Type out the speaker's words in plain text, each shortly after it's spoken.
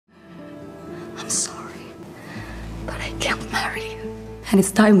I'm sorry, but I can't marry you. And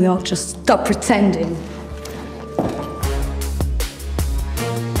it's time we all just stop pretending.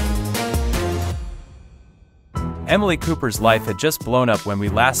 Emily Cooper's life had just blown up when we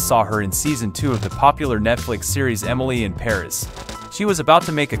last saw her in Season 2 of the popular Netflix series Emily in Paris. She was about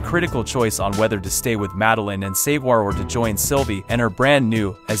to make a critical choice on whether to stay with Madeline and Savoir or to join Sylvie and her brand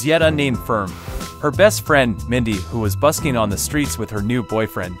new, as yet unnamed firm. Her best friend, Mindy, who was busking on the streets with her new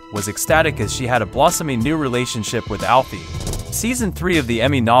boyfriend, was ecstatic as she had a blossoming new relationship with Alfie. Season 3 of the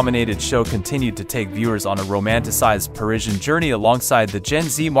Emmy-nominated show continued to take viewers on a romanticized Parisian journey alongside the Gen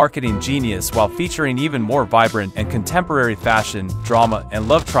Z marketing genius while featuring even more vibrant and contemporary fashion, drama, and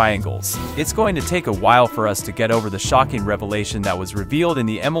love triangles. It's going to take a while for us to get over the shocking revelation that was revealed in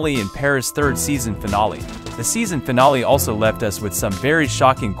the Emily in Paris third season finale. The season finale also left us with some very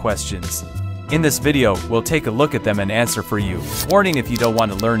shocking questions. In this video, we'll take a look at them and answer for you. Warning: if you don't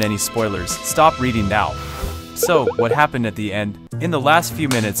want to learn any spoilers, stop reading now. So, what happened at the end? In the last few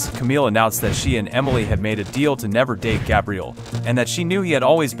minutes, Camille announced that she and Emily had made a deal to never date Gabriel, and that she knew he had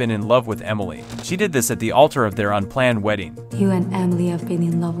always been in love with Emily. She did this at the altar of their unplanned wedding. You and Emily have been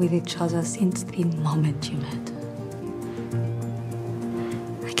in love with each other since the moment you met.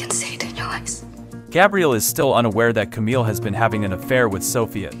 I can see it in your eyes. Gabriel is still unaware that Camille has been having an affair with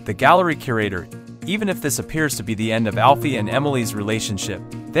Sophia, the gallery curator, even if this appears to be the end of Alfie and Emily's relationship.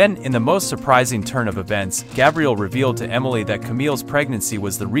 Then, in the most surprising turn of events, Gabriel revealed to Emily that Camille's pregnancy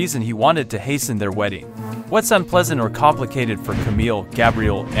was the reason he wanted to hasten their wedding. What's unpleasant or complicated for Camille,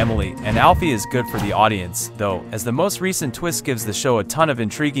 Gabriel, Emily, and Alfie is good for the audience, though, as the most recent twist gives the show a ton of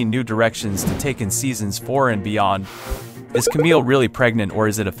intriguing new directions to take in seasons 4 and beyond. Is Camille really pregnant, or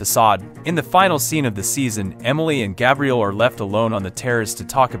is it a facade? In the final scene of the season, Emily and Gabriel are left alone on the terrace to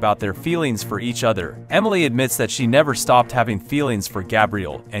talk about their feelings for each other. Emily admits that she never stopped having feelings for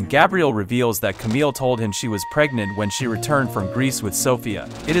Gabriel, and Gabriel reveals that Camille told him she was pregnant when she returned from Greece with Sophia.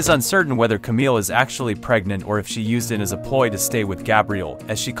 It is uncertain whether Camille is actually pregnant or if she used it as a ploy to stay with Gabriel,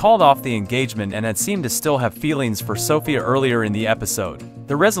 as she called off the engagement and had seemed to still have feelings for Sophia earlier in the episode.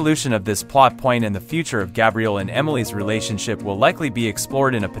 The resolution of this plot point and the future of Gabriel and Emily's relationship will likely be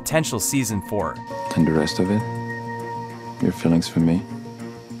explored in a potential season 4. And the rest of it? Your feelings for me?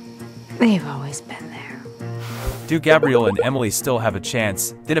 They've always been there. Do Gabriel and Emily still have a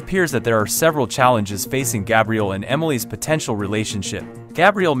chance? It appears that there are several challenges facing Gabriel and Emily's potential relationship.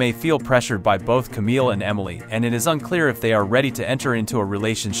 Gabriel may feel pressured by both Camille and Emily, and it is unclear if they are ready to enter into a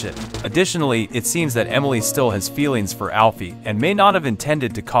relationship. Additionally, it seems that Emily still has feelings for Alfie, and may not have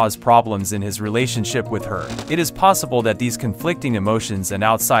intended to cause problems in his relationship with her. It is possible that these conflicting emotions and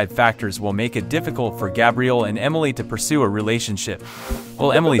outside factors will make it difficult for Gabriel and Emily to pursue a relationship.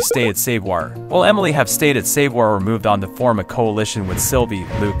 Will Emily stay at Savoir? Will Emily have stayed at Savoir or moved on to form a coalition with Sylvie,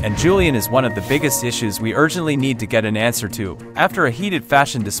 Luke, and Julian is one of the biggest issues we urgently need to get an answer to. After a heated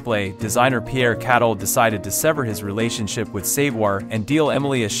fashion display, designer Pierre Cattell decided to sever his relationship with Savoir and deal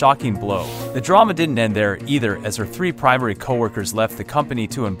Emily a shocking blow. The drama didn't end there either, as her 3 primary co-workers left the company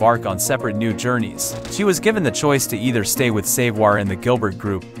to embark on separate new journeys. She was given the choice to either stay with Savoir and the Gilbert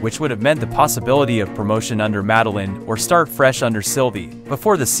Group, which would have meant the possibility of promotion under Madeline, or start fresh under Sylvie.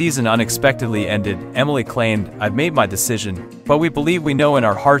 Before the season unexpectedly ended, Emily claimed, "I've made my decision, but we believe we know in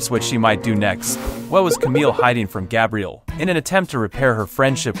our hearts what she might do next." What was Camille hiding from Gabriel? In an attempt to repair her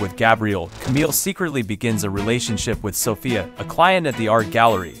friendship with Gabriel, Camille secretly begins a relationship with Sophia, a client at the art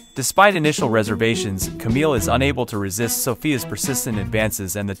gallery. Despite initial reservations, Camille is unable to resist Sophia's persistent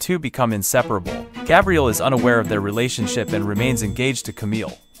advances and the two become inseparable. Gabriel is unaware of their relationship and remains engaged to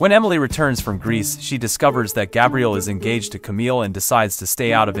Camille. When Emily returns from Greece, she discovers that Gabriel is engaged to Camille and decides to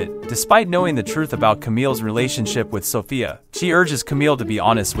stay out of it. Despite knowing the truth about Camille's relationship with Sophia, she urges Camille to be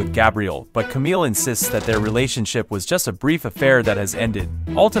honest with Gabriel, but Camille insists that their relationship was just a brief affair that has ended.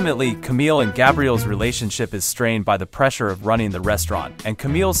 Ultimately, Camille and Gabriel's relationship is strained by the pressure of running the restaurant, and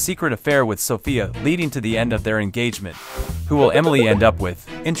Camille's secret affair with Sophia, leading to the end of their engagement. Who will Emily end up with?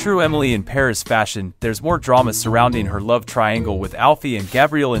 In true Emily in Paris fashion, there's more drama surrounding her love triangle with Alfie and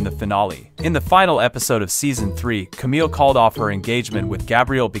Gabriel in the finale. In the final episode of Season 3, Camille called off her engagement with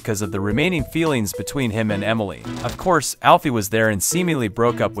Gabriel because of the remaining feelings between him and Emily. Of course, Alfie was there and seemingly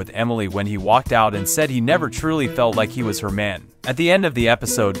broke up with Emily when he walked out and said he never truly felt like he was her man. At the end of the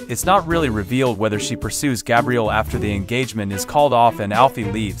episode, it's not really revealed whether she pursues Gabriel after the engagement is called off and Alfie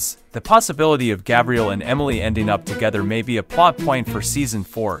leaves. The possibility of Gabriel and Emily ending up together may be a plot point for Season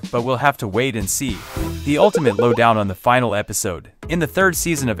 4, but we'll have to wait and see. The ultimate lowdown on the final episode. In the third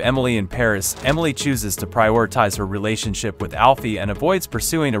season of Emily in Paris, Emily chooses to prioritize her relationship with Alfie and avoids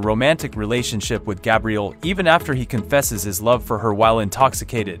pursuing a romantic relationship with Gabriel even after he confesses his love for her while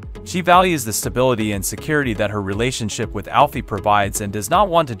intoxicated. She values the stability and security that her relationship with Alfie provides and does not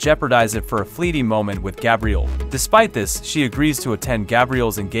want to jeopardize it for a fleeting moment with Gabriel. Despite this, she agrees to attend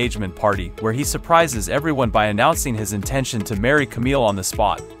Gabriel's engagement party, where he surprises everyone by announcing his intention to marry Camille on the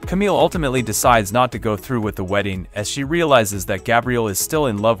spot. Camille ultimately decides not to go through with the wedding, as she realizes that Gabriel is still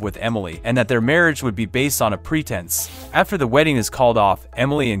in love with Emily and that their marriage would be based on a pretense. After the wedding is called off,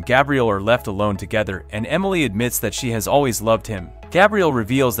 Emily and Gabriel are left alone together, and Emily admits that she has always loved him. Gabriel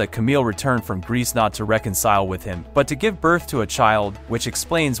reveals that Camille returned from Greece not to reconcile with him, but to give birth to a child, which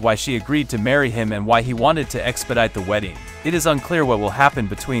explains why she agreed to marry him and why he wanted to expedite the wedding. It is unclear what will happen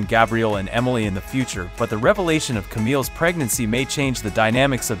between Gabriel and Emily in the future, but the revelation of Camille's pregnancy may change the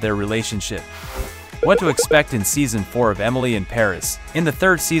dynamics of their relationship. What to expect in Season 4 of Emily in Paris. In the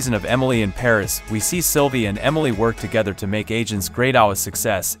third season of Emily in Paris, we see Sylvie and Emily work together to make Agents Grey a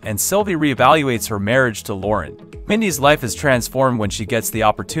success, and Sylvie reevaluates her marriage to Lauren. Mindy's life is transformed when she gets the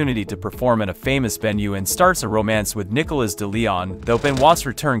opportunity to perform at a famous venue and starts a romance with Nicolas de Leon. Though Benoit's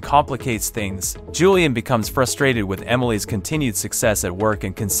return complicates things, Julian becomes frustrated with Emily's continued success at work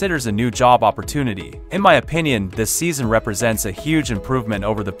and considers a new job opportunity. In my opinion, this season represents a huge improvement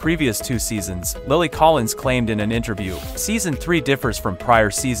over the previous two seasons. Lily Collins claimed in an interview, "Season 3 differs from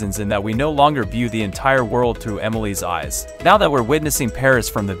prior seasons in that we no longer view the entire world through Emily's eyes. Now that we're witnessing Paris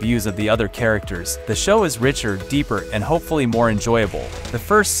from the views of the other characters, the show is richer, deeper, and hopefully more enjoyable." The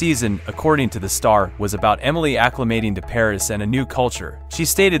first season, according to The Star, was about Emily acclimating to Paris and a new culture. She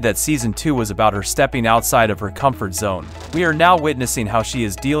stated that Season 2 was about her stepping outside of her comfort zone. We are now witnessing how she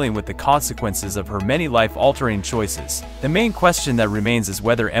is dealing with the consequences of her many life-altering choices. The main question that remains is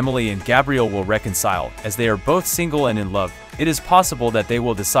whether Emily and Gabriel will reconcile, as they are both single and in love. It is possible that they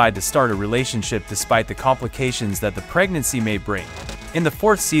will decide to start a relationship despite the complications that the pregnancy may bring. In the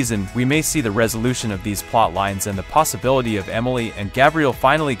fourth season, we may see the resolution of these plot lines and the possibility of Emily and Gabriel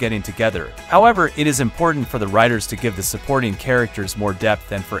finally getting together. However, it is important for the writers to give the supporting characters more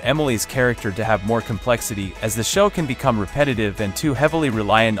depth and for Emily's character to have more complexity, as the show can become repetitive and too heavily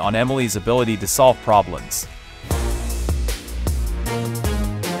reliant on Emily's ability to solve problems.